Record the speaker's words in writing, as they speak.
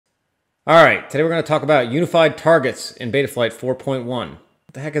All right, today we're going to talk about unified targets in Betaflight 4.1. What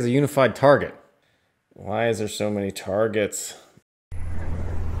the heck is a unified target? Why is there so many targets?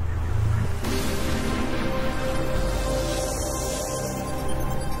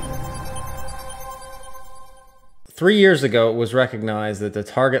 Three years ago, it was recognized that the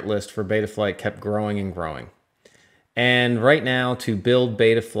target list for Betaflight kept growing and growing. And right now, to build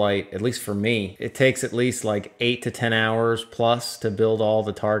Betaflight, at least for me, it takes at least like 8 to 10 hours plus to build all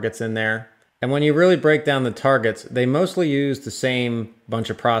the targets in there. And when you really break down the targets, they mostly use the same bunch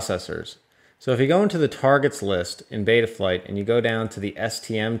of processors. So if you go into the targets list in Betaflight and you go down to the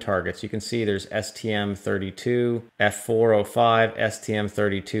STM targets, you can see there's STM32, F405,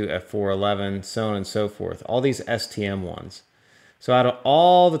 STM32, F411, so on and so forth. All these STM ones. So out of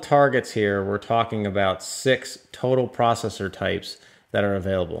all the targets here, we're talking about 6 total processor types that are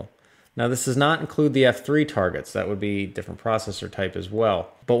available. Now this does not include the F3 targets. That would be different processor type as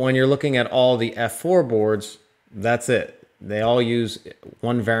well. But when you're looking at all the F4 boards, that's it. They all use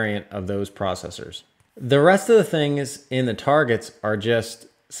one variant of those processors. The rest of the things in the targets are just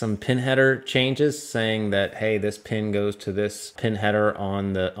some pin header changes saying that, hey, this pin goes to this pin header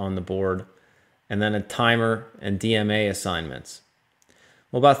on the board, and then a timer and DMA assignments.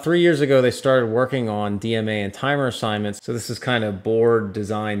 Well, about 3 years ago, they started working on DMA and timer assignments. So this is kind of board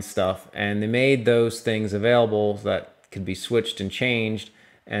design stuff. And they made those things available that could be switched and changed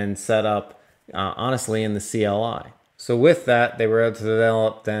and set up, honestly, in the CLI. So with that, they were able to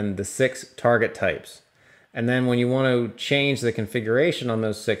develop then the 6 target types. And then when you want to change the configuration on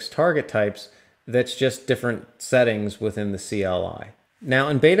those 6 target types, that's just different settings within the CLI. Now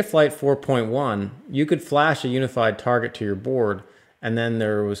in Betaflight 4.1, you could flash a unified target to your board, and then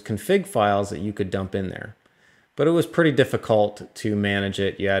there was config files that you could dump in there. But it was pretty difficult to manage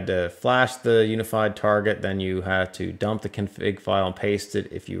it. You had to flash the unified target, then you had to dump the config file and paste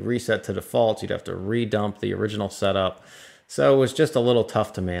it. If you reset to default, you'd have to redump the original setup. So it was just a little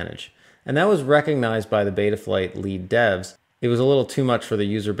tough to manage. And that was recognized by the Betaflight lead devs. It was a little too much for the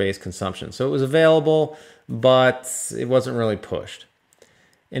user base consumption. So it was available, but it wasn't really pushed.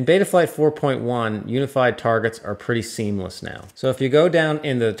 In Betaflight 4.1, unified targets are pretty seamless now. So if you go down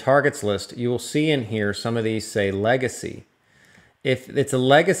in the targets list, you will see in here some of these say legacy. If it's a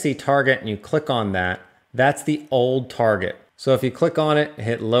legacy target and you click on that, that's the old target. So if you click on it,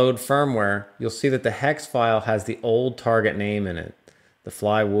 hit load firmware, you'll see that the hex file has the old target name in it. The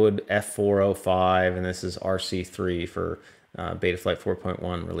Flywood F405, and this is RC3 for Betaflight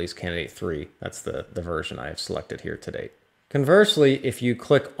 4.1 release candidate 3. That's the version I have selected here to date. Conversely, if you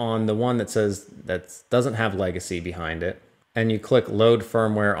click on the one that says that doesn't have legacy behind it, and you click load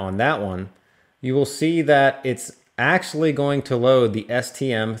firmware on that one, you will see that it's actually going to load the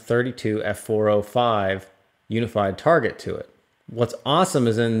STM32F405 unified target to it. What's awesome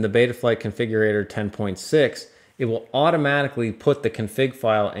is in the Betaflight configurator 10.6, it will automatically put the config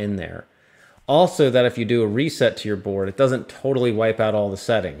file in there. Also, that if you do a reset to your board, it doesn't totally wipe out all the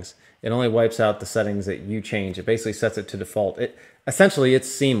settings. It only wipes out the settings that you change. It basically sets it to default. Essentially, it's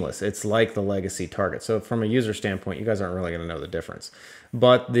seamless. It's like the legacy target. So from a user standpoint, you guys aren't really going to know the difference.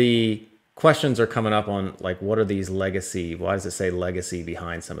 But the questions are coming up on, like, what are these legacy? Why does it say legacy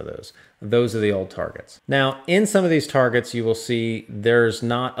behind some of those? Those are the old targets. Now, in some of these targets, you will see there's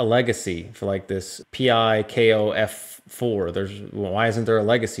not a legacy for like this PIKOF4. Why isn't there a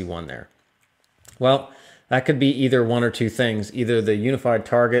legacy one there? Well, that could be either one or two things. Either the unified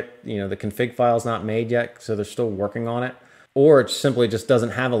target, the config file is not made yet, so they're still working on it, or it simply just doesn't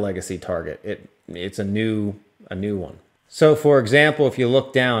have a legacy target. It's a new one. So for example, if you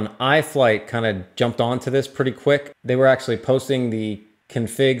look down, iFlight kind of jumped onto this pretty quick. They were actually posting the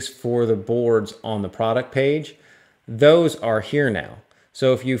configs for the boards on the product page. Those are here now.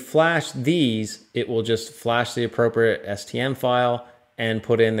 So if you flash these, it will just flash the appropriate STM file and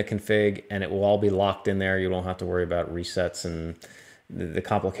put in the config, and it will all be locked in there. You don't have to worry about resets, and the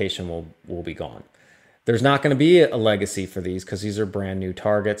complication will be gone. There's not going to be a legacy for these because these are brand new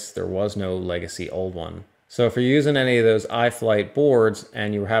targets. There was no legacy old one. So if you're using any of those iFlight boards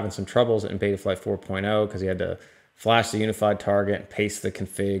and you were having some troubles in Betaflight 4.0 because you had to flash the unified target and paste the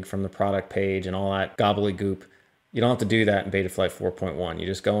config from the product page and all that gobbledygook, you don't have to do that in Betaflight 4.1. You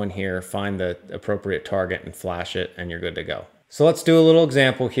just go in here, find the appropriate target and flash it, and you're good to go. So let's do a little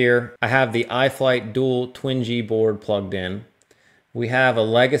example here. I have the iFlight dual twin G board plugged in. We have a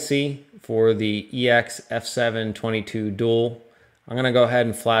legacy for the EX F722 dual. I'm going to go ahead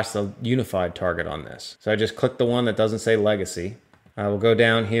and flash the unified target on this. So I just click the one that doesn't say legacy. I will go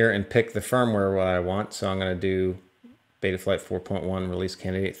down here and pick the firmware what I want. So I'm going to do Betaflight 4.1 release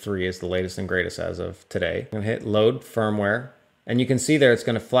candidate 3 is the latest and greatest as of today. I'm going to hit load firmware. And you can see there it's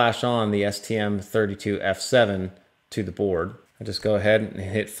going to flash on the STM32F7 to the board. I just go ahead and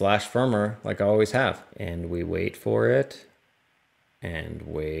hit flash firmware like I always have. And we wait for it. And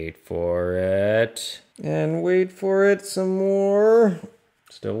wait for it. And wait for it some more.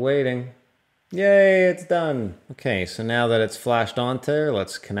 Still waiting. Yay, it's done. Okay, so now that it's flashed on there,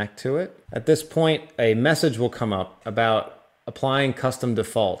 let's connect to it. At this point, a message will come up about applying custom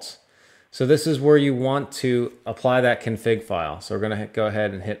defaults. So this is where you want to apply that config file. So we're gonna go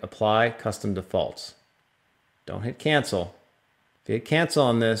ahead and hit apply custom defaults. Don't hit cancel. If you hit cancel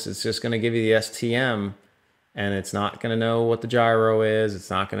on this, it's just gonna give you the STM and it's not gonna know what the gyro is. It's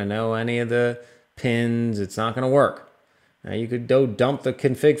not gonna know any of the pins. It's not gonna work. Now you could go dump the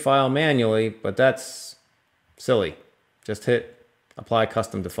config file manually, but that's silly. Just hit apply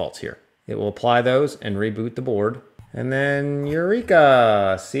custom defaults here. It will apply those and reboot the board. And then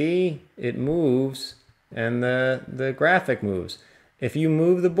eureka, see, it moves and the graphic moves. If you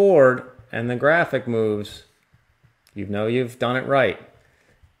move the board and the graphic moves, you know you've done it right.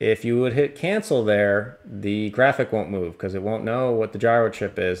 If you would hit cancel there, the graphic won't move because it won't know what the gyro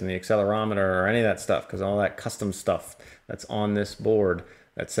chip is and the accelerometer or any of that stuff, because all that custom stuff that's on this board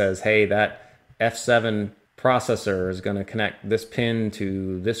that says, hey, that F7 processor is going to connect this pin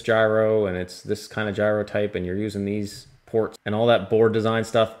to this gyro and it's this kind of gyro type and you're using these ports and all that board design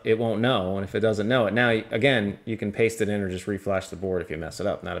stuff, it won't know. And if it doesn't know it, now again, you can paste it in or just reflash the board if you mess it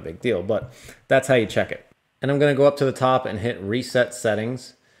up, not a big deal, but that's how you check it. And I'm going to go up to the top and hit reset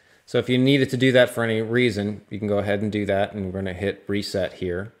settings. So if you needed to do that for any reason, you can go ahead and do that, and we're going to hit reset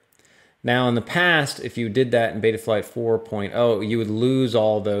here. Now in the past, if you did that in Betaflight 4.0, you would lose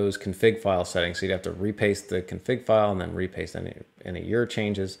all those config file settings. So you'd have to repaste the config file and then repaste any of your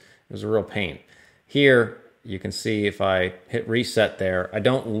changes. It was a real pain. Here, you can see if I hit reset there, I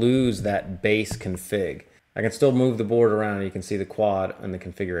don't lose that base config. I can still move the board around and you can see the quad and the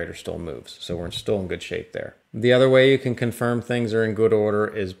configurator still moves. So we're still in good shape there. The other way you can confirm things are in good order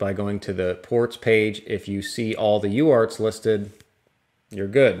is by going to the ports page. If you see all the UARTs listed, you're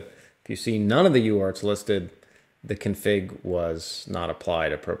good. If you see none of the UARTs listed, the config was not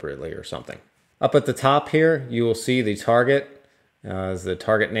applied appropriately or something. Up at the top here, you will see the target as the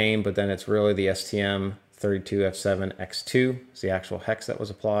target name, but then it's really the STM32F7X2. It's the actual hex that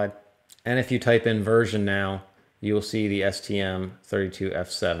was applied. And if you type in version now, you will see the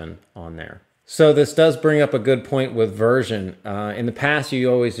STM32F7 on there. So this does bring up a good point with version. In the past,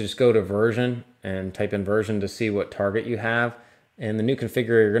 you always just go to version and type in version to see what target you have. In the new configurator,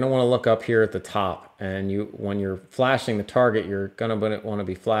 you're going to want to look up here at the top. And when you're flashing the target, you're going to want to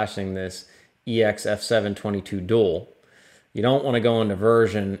be flashing this EXF722 dual. You don't want to go into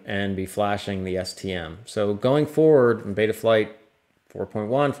version and be flashing the STM. So going forward in Betaflight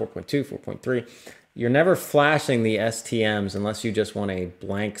 4.1, 4.2, 4.3, you're never flashing the STMs unless you just want a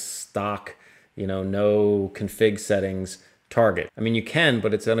blank stock, no config settings target. I mean, you can,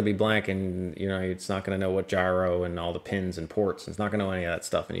 but it's going to be blank and, it's not going to know what gyro and all the pins and ports. It's not going to know any of that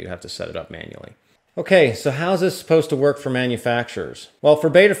stuff and you'd have to set it up manually. Okay, so how's this supposed to work for manufacturers? Well, for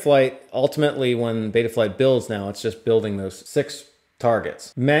Betaflight, ultimately when Betaflight builds now, it's just building those 6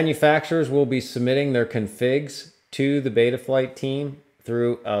 targets. Manufacturers will be submitting their configs to the Betaflight team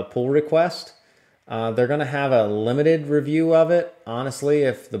through a pull request. They're going to have a limited review of it. Honestly,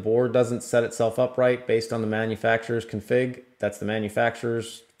 if the board doesn't set itself up right based on the manufacturer's config, that's the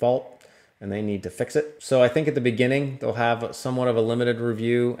manufacturer's fault and they need to fix it. So I think at the beginning, they'll have somewhat of a limited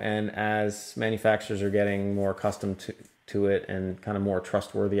review, and as manufacturers are getting more accustomed to it and kind of more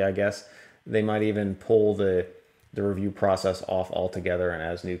trustworthy, I guess, they might even pull the review process off altogether, and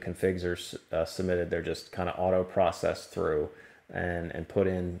as new configs are submitted, they're just kind of auto processed through and put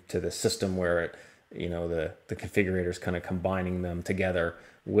into the system where it, the configurator is kind of combining them together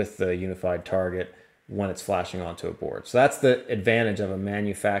with the unified target when it's flashing onto a board. So that's the advantage of a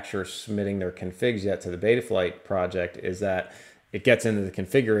manufacturer submitting their configs yet to the Betaflight project, is that it gets into the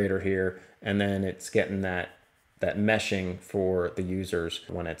configurator here and then it's getting that meshing for the users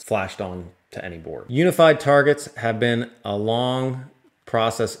when it's flashed on to any board. Unified targets have been a long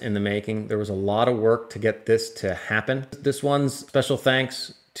process in the making. There was a lot of work to get this to happen. This one's special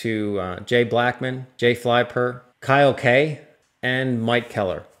thanks to Jay Blackman, Jay Flyper, Kyle K, and Mike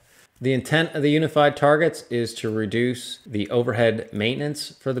Keller. The intent of the unified targets is to reduce the overhead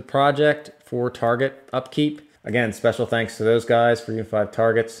maintenance for the project for target upkeep. Again, special thanks to those guys for unified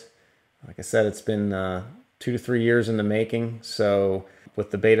targets. Like I said, it's been 2 to 3 years in the making. So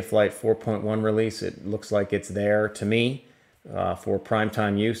with the Betaflight 4.1 release, it looks like it's there to me. For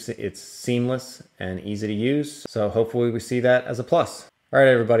primetime use, it's seamless and easy to use. So hopefully we see that as a plus. All right,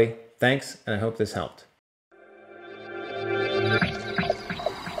 everybody. Thanks, and I hope this helped.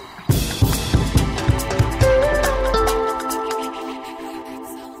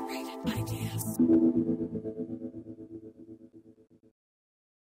 My dear